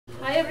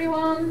Hi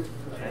everyone.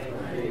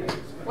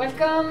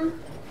 Welcome.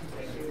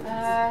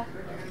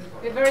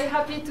 We're very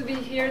happy to be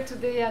here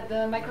today at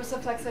the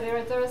Microsoft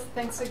Accelerators.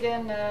 Thanks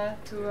again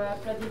to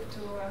Pradeep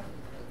to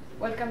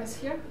welcome us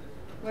here.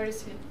 Where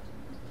is he?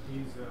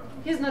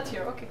 He's not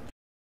here. Okay.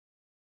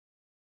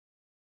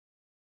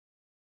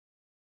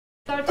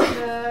 Start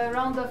a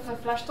round of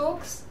flash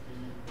talks.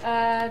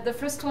 The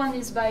first one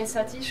is by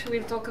Satish, who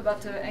will talk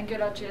about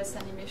Angular.js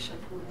animation.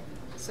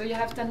 So you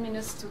have 10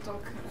 minutes to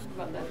talk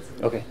about that.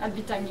 Okay. I'll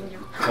be timing you.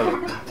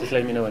 Just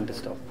let me know when to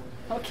stop.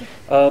 Okay.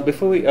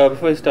 Before we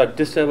start,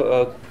 just have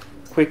a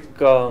quick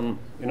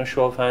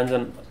show of hands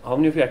on how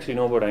many of you actually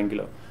know about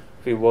Angular.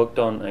 If you worked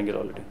on Angular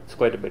already, it's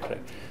quite a bit,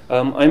 right?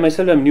 I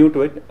myself am new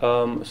to it,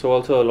 so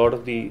also a lot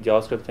of the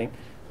JavaScript thing.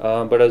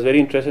 But I was very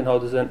interested in how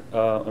this,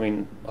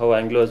 how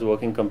Angular is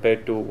working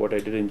compared to what I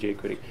did in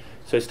JQuery.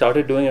 So I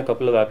started doing a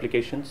couple of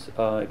applications.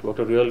 It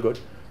worked out real good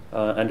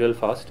and real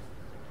fast.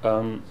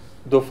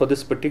 Though for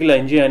this particular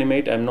ng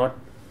animate, I'm not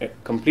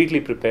completely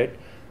prepared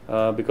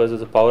because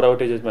there's a power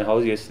outage at my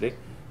house yesterday,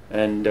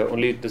 and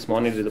only this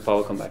morning did the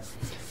power come back.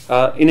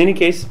 In any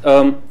case,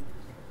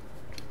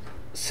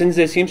 since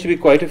there seems to be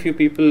quite a few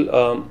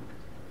people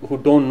who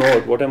don't know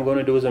it, what I'm going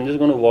to do is I'm just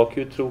going to walk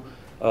you through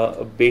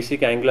a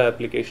basic Angular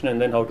application and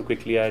then how to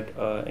quickly add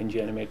ng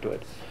animate to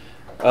it.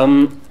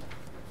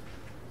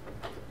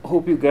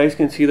 Hope you guys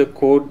can see the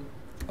code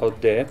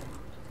out there.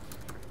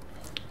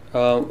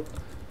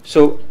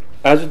 So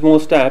as with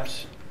most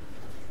apps,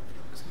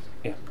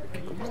 yeah.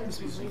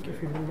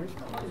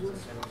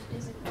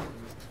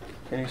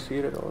 Can you see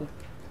it at all?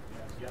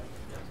 Yeah.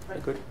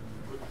 Good.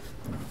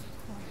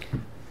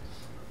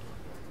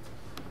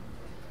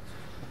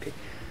 Okay.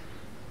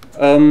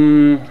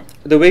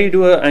 The way you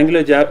do an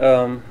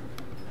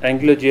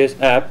Angular.js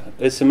app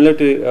is similar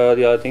to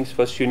the other things.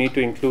 First, you need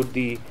to include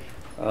the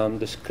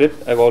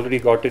script. I've already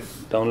got it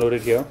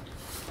downloaded here.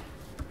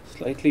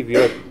 Slightly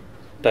weird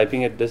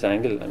typing at this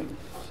angle.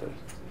 Sorry.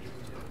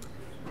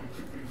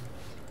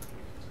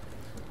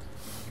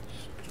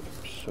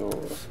 So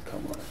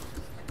come on.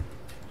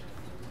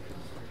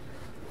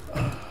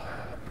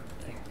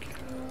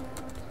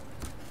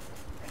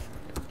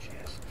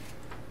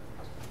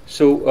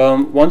 So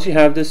once you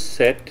have this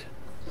set,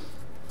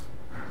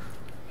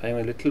 I have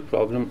a little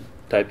problem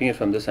typing it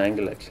from this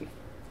angle actually.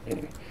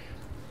 Anyway,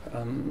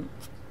 do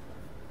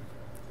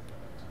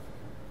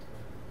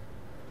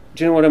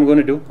you know what I'm going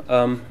to do?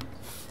 I'm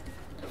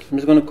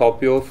just going to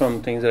copy over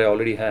from things that I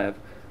already have,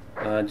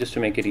 just to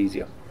make it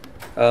easier.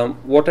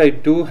 What I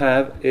do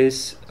have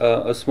is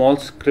a small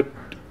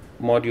script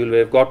module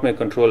where I've got my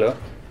controller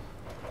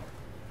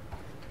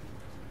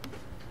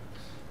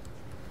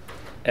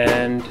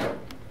and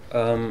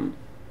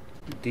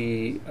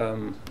the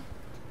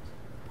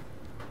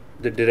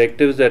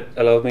directives that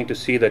allow me to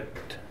see that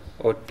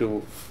or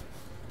to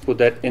put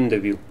that in the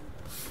view.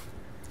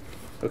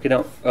 Okay,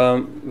 now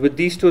with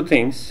these two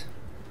things,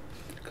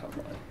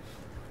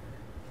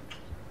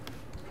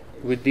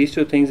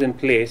 in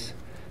place,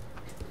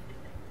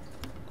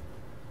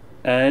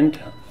 and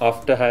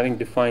after having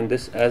defined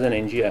this as an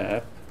ng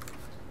app,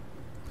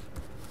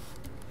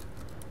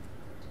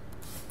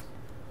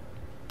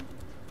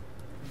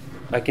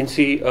 I can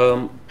see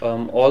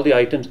all the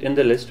items in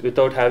the list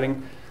without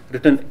having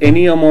written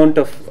any amount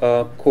of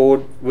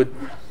code with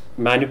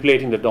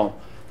manipulating the DOM.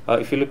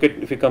 If you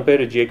compare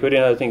to jQuery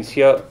and other things,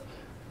 here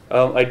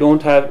I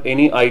don't have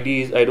any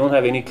IDs, I don't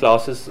have any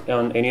classes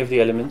on any of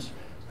the elements.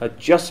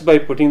 Just by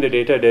putting the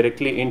data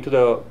directly into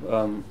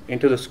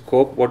the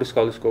scope, what is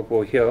called the scope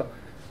over here,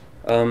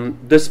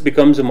 this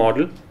becomes a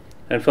model,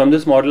 and from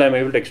this model I'm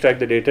able to extract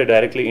the data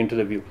directly into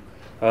the view.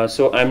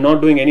 So I'm not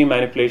doing any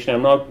manipulation,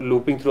 I'm not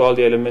looping through all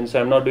the elements,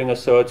 I'm not doing a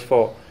search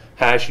for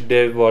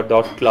 #div or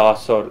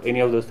 .class or any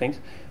of those things.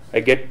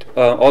 I get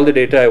all the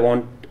data I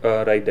want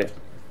right there.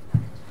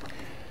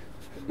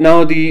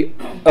 Now the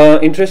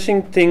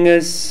interesting thing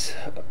is,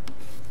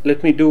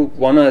 let me do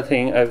one other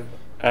thing. I've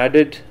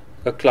added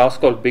a class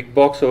called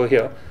BigBox over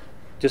here,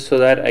 just so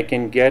that I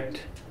can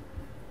get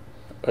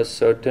a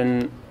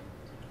certain,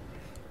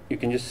 you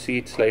can just see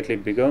it slightly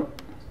bigger.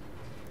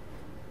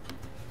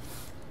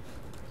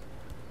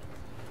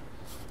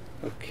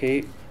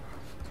 Okay,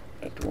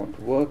 that won't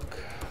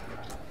work.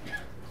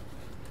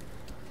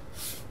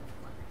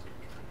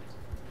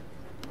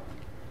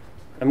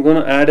 I'm going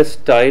to add a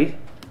style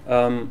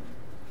to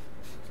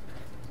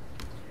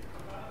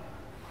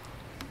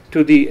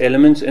the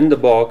elements in the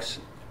box,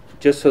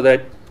 just so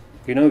that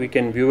we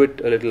can view it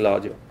a little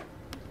larger.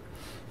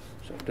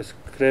 So the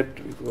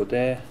script, we go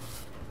there,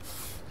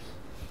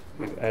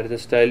 we add the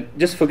style.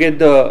 Just forget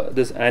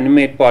this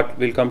animate part,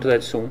 we'll come to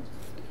that soon.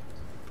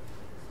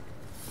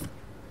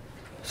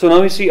 So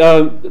now we see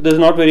there's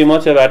not very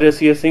much. I've added a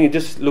CS thing, it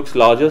just looks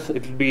larger. So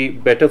it will be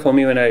better for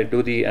me when I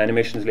do the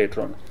animations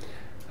later on.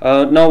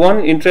 Now one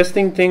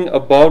interesting thing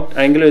about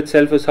Angular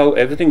itself is how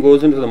everything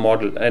goes into the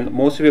model, and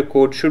most of your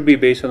code should be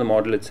based on the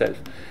model itself.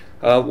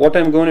 What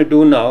I'm going to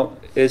do now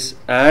is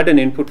add an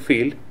input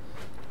field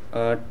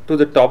to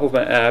the top of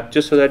my app,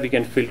 just so that we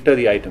can filter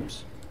the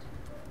items.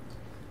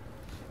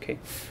 Okay,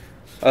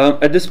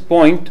 At this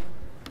point,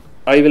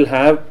 I will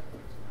have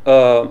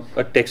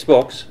a text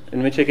box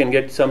in which I can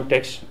get some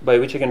text by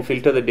which I can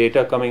filter the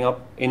data coming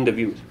up in the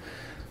views.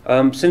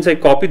 Since I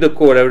copied the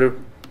code, I would have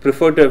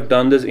preferred to have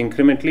done this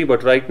incrementally,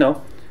 but right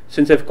now,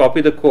 since I've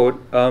copied the code,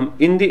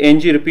 in the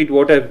ng repeat,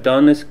 what I've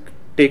done is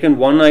taken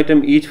one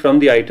item each from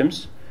the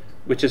items,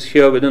 which is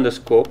here within the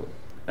scope,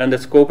 and the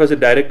scope has a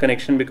direct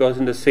connection because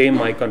in the same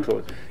my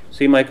control.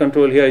 See my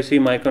control here, I see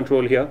my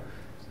control here.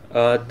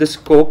 This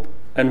scope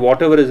and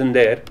whatever is in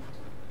there,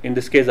 in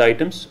this case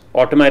items,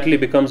 automatically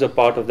becomes a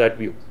part of that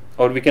view,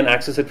 or we can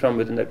access it from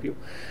within that view.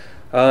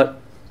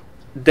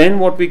 Then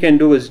what we can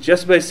do is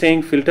just by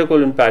saying filter :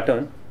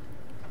 pattern,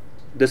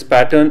 this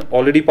pattern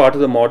already part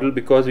of the model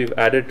because we've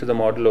added to the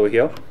model over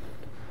here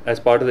as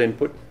part of the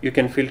input, you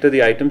can filter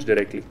the items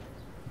directly.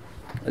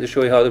 I'll just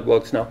show you how that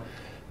works now.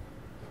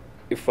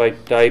 If I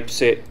type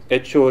say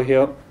H over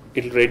here,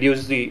 it'll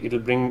reduce the, it'll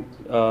bring,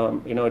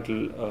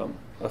 it'll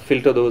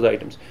filter those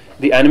items.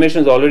 The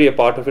animation is already a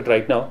part of it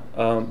right now,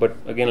 but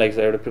again, like I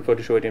said, I would prefer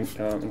to show it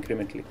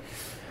incrementally.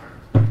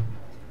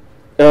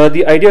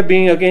 The idea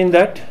being again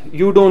that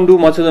you don't do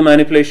much of the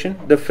manipulation.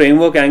 The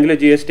framework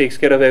Angular.js takes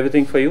care of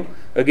everything for you.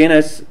 Again,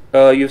 as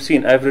you've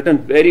seen, I've written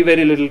very,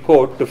 very little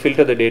code to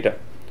filter the data.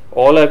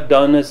 All I've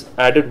done is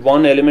added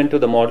one element to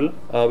the model,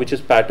 which is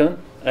pattern,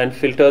 and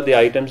filter the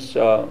items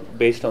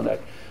based on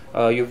that.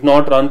 You've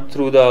not run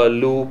through the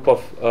loop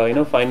of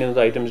finding those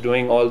items,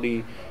 doing all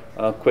the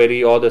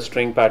query or the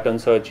string pattern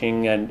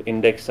searching and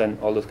index and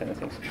all those kind of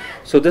things.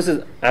 So this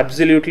is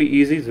absolutely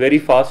easy. It's very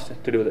fast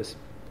to do this.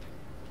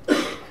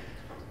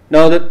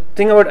 Now the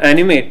thing about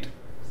animate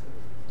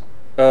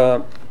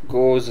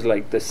goes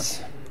like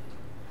this.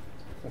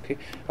 Okay,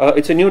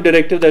 it's a new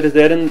directive that is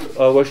there in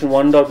version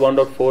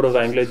 1.1.4 of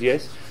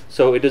Angular.js.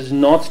 So it is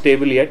not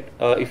stable yet.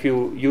 If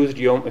you use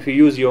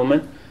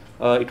Yeoman,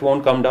 it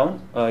won't come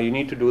down. You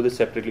need to do this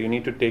separately. You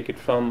need to take it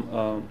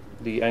from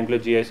the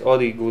Angular.js or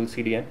the Google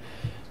CDN,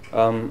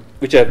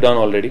 which I have done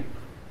already.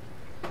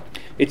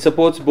 It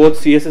supports both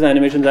CSS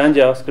animations and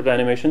JavaScript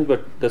animations,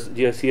 but the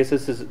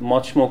CSS is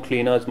much more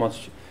cleaner. It's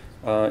much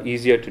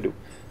easier to do.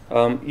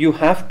 You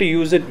have to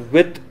use it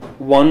with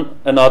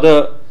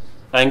another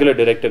Angular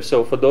directive.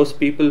 So for those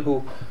people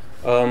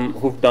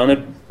who've done it,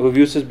 who've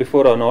used this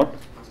before or not,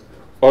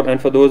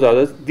 and for those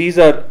others, these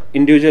are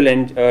individual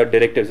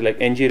directives like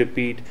ng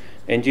repeat,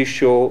 ng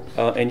show,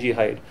 ng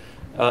hide.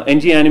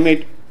 Ng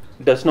animate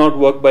does not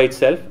work by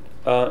itself.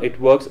 It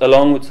works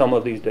along with some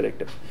of these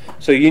directives.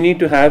 So you need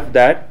to have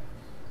that,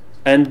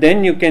 and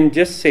then you can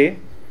just say,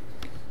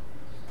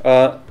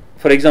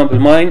 for example,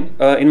 in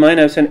mine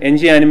I've said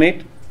ng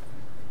animate,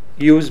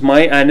 use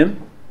my anim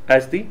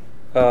as the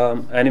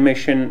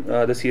animation,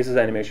 the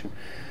CSS animation.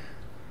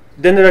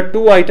 Then there are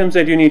two items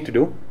that you need to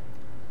do: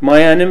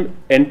 my anim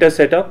enter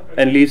setup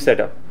and leave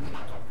setup.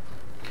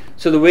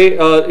 So the way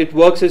it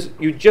works is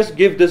you just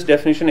give this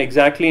definition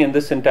exactly in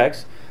this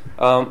syntax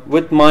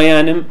with my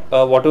anim,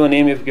 whatever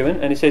name you've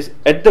given, and it says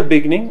at the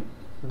beginning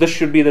this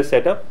should be the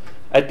setup,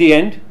 at the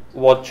end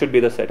what should be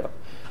the setup,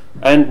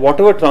 and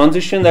whatever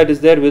transition that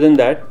is there within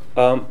that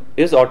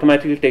is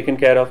automatically taken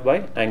care of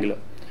by Angular.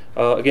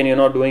 Again, you're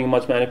not doing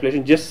much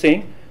manipulation, just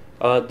saying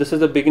this is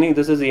the beginning,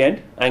 this is the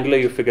end. Angular,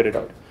 you figure it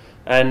out.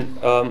 And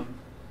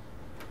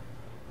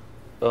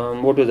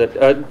what was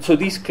that? So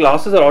these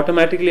classes are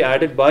automatically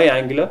added by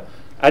Angular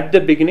at the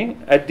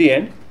beginning, at the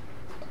end.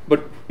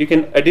 But you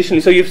can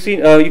additionally, so you've seen,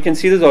 you can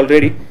see this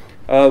already.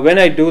 When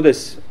I do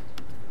this,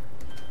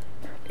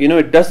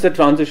 it does the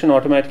transition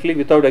automatically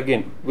without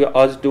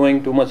us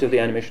doing too much of the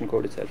animation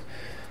code itself.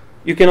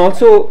 You can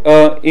also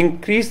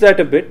increase that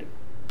a bit,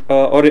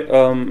 or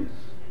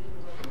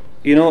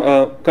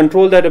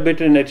control that a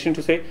bit in addition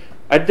to say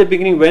at the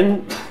beginning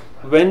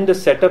when the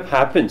setup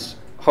happens,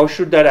 how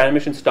should that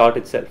animation start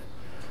itself.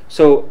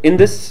 So in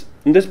this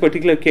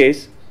particular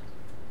case,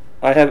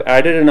 I have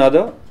added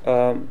another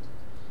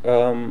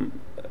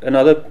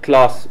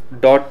class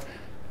dot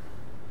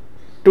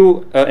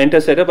to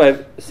enter setup.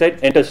 I've said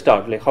enter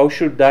start, like how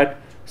should that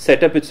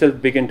setup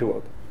itself begin to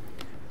work.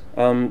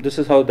 This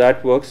is how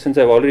that works. Since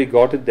I've already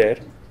got it there,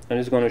 I'm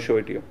just going to show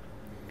it to you.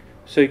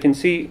 So you can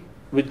see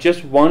with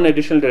just one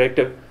additional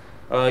directive,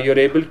 you're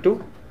able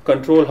to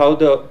control how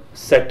the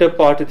setup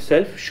part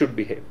itself should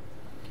behave.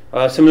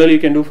 Similarly, you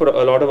can do for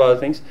a lot of other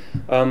things.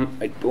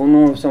 I don't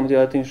know if some of the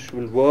other things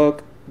will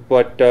work,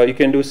 but you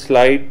can do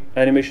slide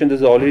animation.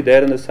 This is already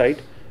there on the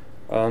site,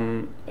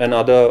 and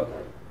other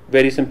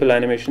very simple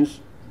animations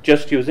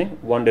just using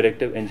one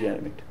directive, ng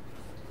animate.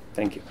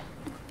 Thank you.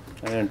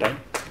 I'm on time.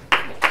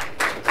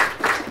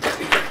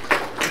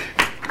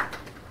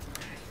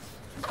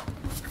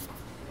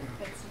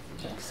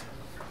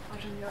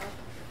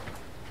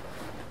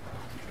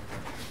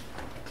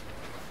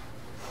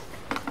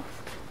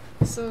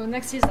 So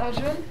next is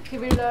Arjun. He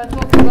will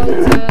talk about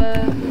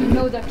the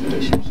Node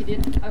application he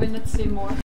did. I will not say more.